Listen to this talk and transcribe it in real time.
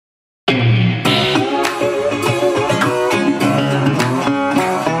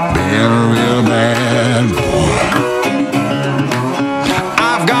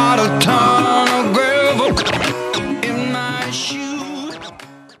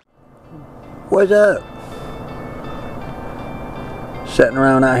What's up? Sitting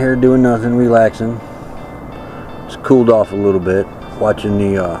around out here doing nothing, relaxing. It's cooled off a little bit, watching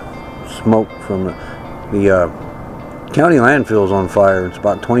the smoke from the county landfill's on fire. It's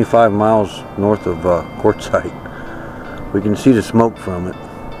about 25 miles north of Quartzsite. We can see the smoke from it.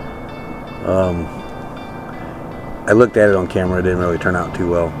 I looked at it on camera. It didn't really turn out too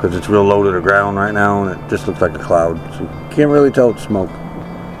well because it's real low to the ground right now, and it just looks like a cloud, so you can't really tell it's smoke.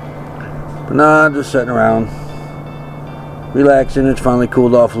 But nah, just sitting around, relaxing. It's finally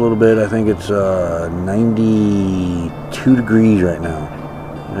cooled off a little bit. I think it's 92 degrees right now,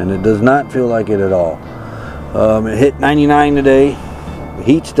 and it does not feel like it at all. It hit 99 today. The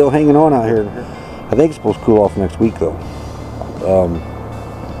heat's still hanging on out here. I think it's supposed to cool off next week though.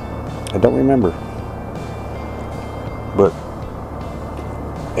 I don't remember, but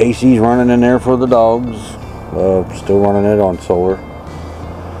AC's running in there for the dogs. Still running it on solar.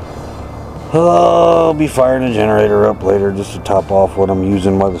 I'll be firing the generator up later just to top off what I'm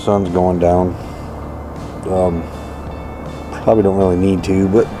using while the sun's going down. Probably don't really need to,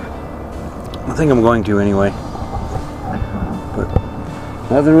 but I think I'm going to anyway. But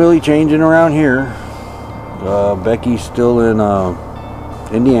nothing really changing around here. Becky's still in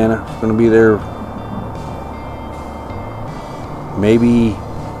Indiana. She's going to be there maybe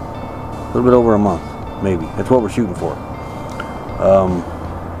a little bit over a month. Maybe. That's what we're shooting for.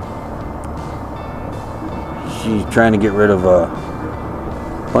 She's trying to get rid of a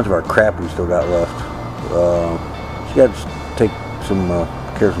bunch of our crap we still got left. She got to take some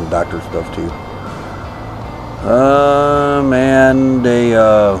care of some doctor stuff too. Man,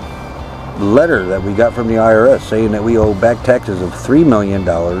 a letter that we got from the IRS saying that we owe back taxes of $3 million,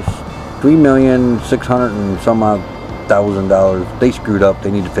 $3,600,000 and some odd $1,000. They screwed up.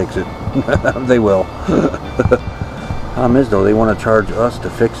 They need to fix it. They will. Problem is though, they want to charge us to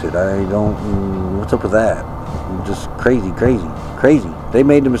fix it. I don't. What's up with that? Just crazy. They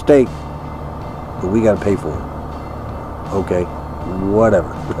made the mistake, but we got to pay for it. Okay,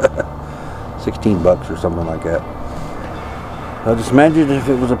 whatever. $16 or something like that. Just imagine if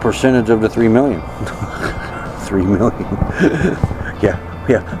it was a percentage of the 3 million. 3 million. Yeah.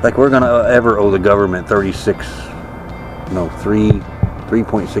 Like we're gonna ever owe the government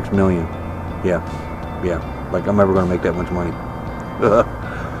 3.6 million. Yeah. Like I'm ever gonna make that much money.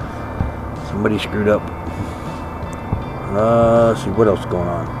 Somebody screwed up. Let's see what else is going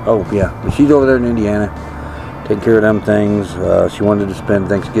on. Oh yeah, but she's over there in Indiana, taking care of them things. She wanted to spend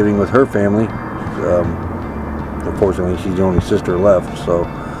Thanksgiving with her family. Unfortunately, she's the only sister left, so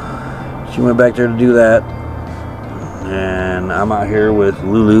she went back there to do that. And I'm out here with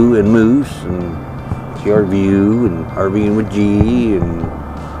Lulu and Moose and TRVU and RVing with G and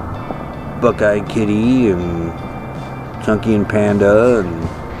Buckeye Kitty and Chunky and Panda, and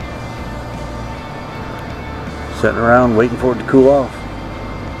sitting around waiting for it to cool off.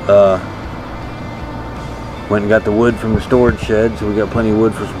 Went and got the wood from the storage shed, so we got plenty of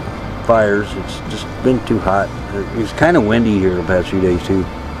wood for some fires. It's just been too hot. It's kind of windy here the past few days too.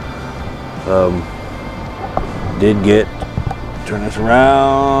 Turn this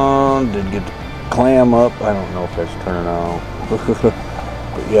around, did get the clam up. I don't know if that's turning on.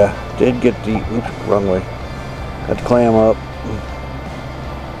 But yeah, did get the, oops, wrong way. Got the clam up.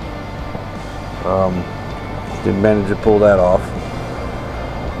 Did manage to pull that off.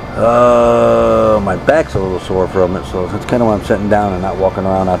 My back's a little sore from it, so that's kind of why I'm sitting down and not walking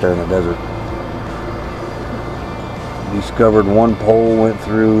around out there in the desert. Discovered one pole went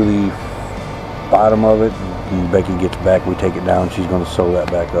through the bottom of it. When Becky gets back, we take it down. She's going to sew that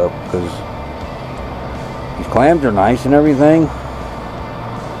back up because these clams are nice and everything,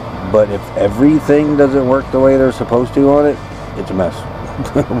 but if everything doesn't work the way they're supposed to on it, it's a mess.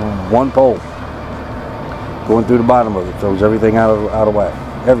 One pole going through the bottom of it throws everything out of whack.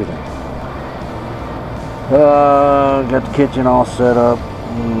 Everything. Got the kitchen all set up.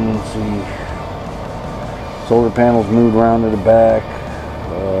 Let's see. Solar panels moved around to the back.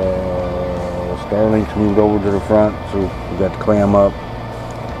 Starlink's moved over to the front, so we got the clam up.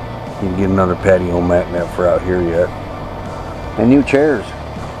 Didn't get another patio mat for out here yet. And new chairs.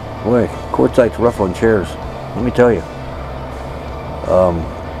 Boy, Quartzsite's rough on chairs. Let me tell you.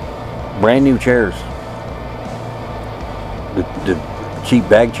 Brand new chairs. The cheap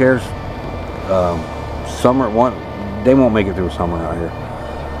bag chairs. Summer one, they won't make it through summer out here.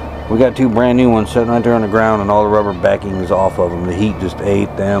 We got two brand new ones sitting right there on the ground, and all the rubber backing is off of them. The heat just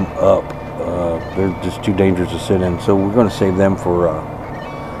ate them up. They're just too dangerous to sit in, so we're going to save them for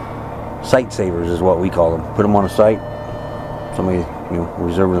site savers is what we call them. Put them on a site. Somebody,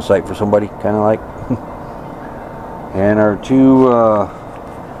 reserving a site for somebody, kind of like. And our two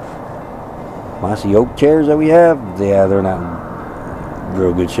mossy oak chairs that we have, yeah, they're not in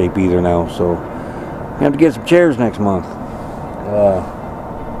real good shape either now, so we have to get some chairs next month.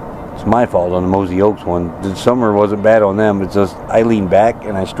 It's my fault on the Mosey Oaks one. The summer wasn't bad on them. It's just I leaned back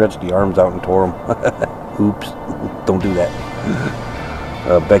and I stretched the arms out and tore them. Oops, don't do that.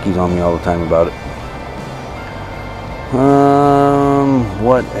 Becky's on me all the time about it.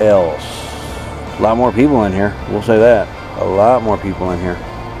 What else? A lot more people in here, we'll say that. A lot more people in here.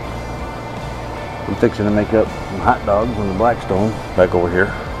 I'm fixing to make up some hot dogs on the Blackstone back over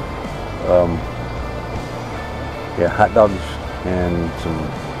here. Yeah, hot dogs and some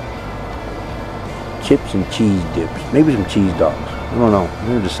chips and cheese dips. Maybe some cheese dogs. I don't know. I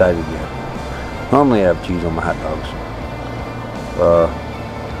never decided yet. Normally I have cheese on my hot dogs.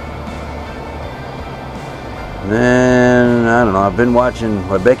 Then, I don't know, I've been watching,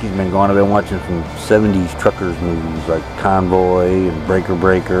 while Becky's been gone, I've been watching some 70s truckers movies like Convoy and Breaker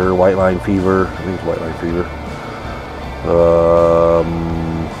Breaker, White Line Fever, I think it's White Line Fever,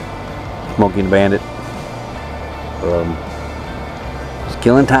 Smokey and the Bandit. Just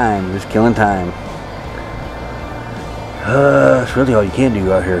killing time, just killing time. It's really all you can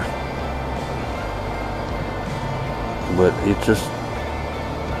do out here. But it's just,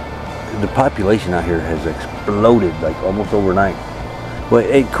 the population out here has exploded like almost overnight. Well,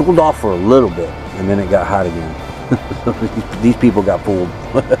 it cooled off for a little bit and then it got hot again. So these people got fooled.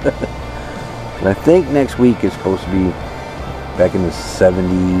 And I think next week is supposed to be back in the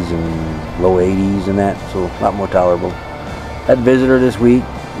 70s and low 80s and that, so a lot more tolerable. Had a visitor this week.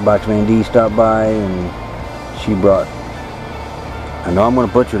 Boxman D stopped by and she brought, I know I'm going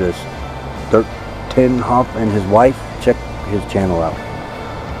to butcher this, Dirk Tenhoff and his wife. Check his channel out.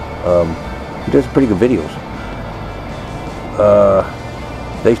 He does pretty good videos.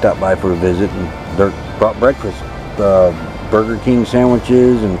 They stopped by for a visit and Dirk brought breakfast. Burger King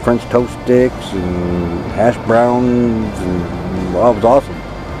sandwiches and French toast sticks and hash browns, and well, it was awesome.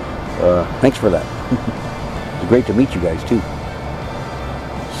 Thanks for that. It's great to meet you guys too.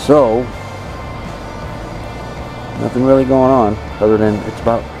 So, nothing really going on other than it's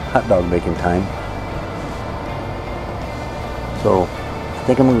about hot dog making time. So, I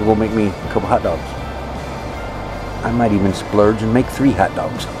think I'm going to go make me a couple hot dogs. I might even splurge and make 3 hot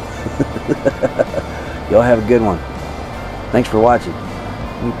dogs. Y'all have a good one. Thanks for watching.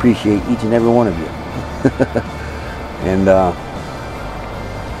 We appreciate each and every one of you. And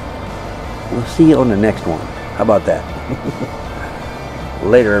we'll see you on the next one. How about that?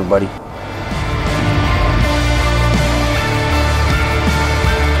 Later, everybody.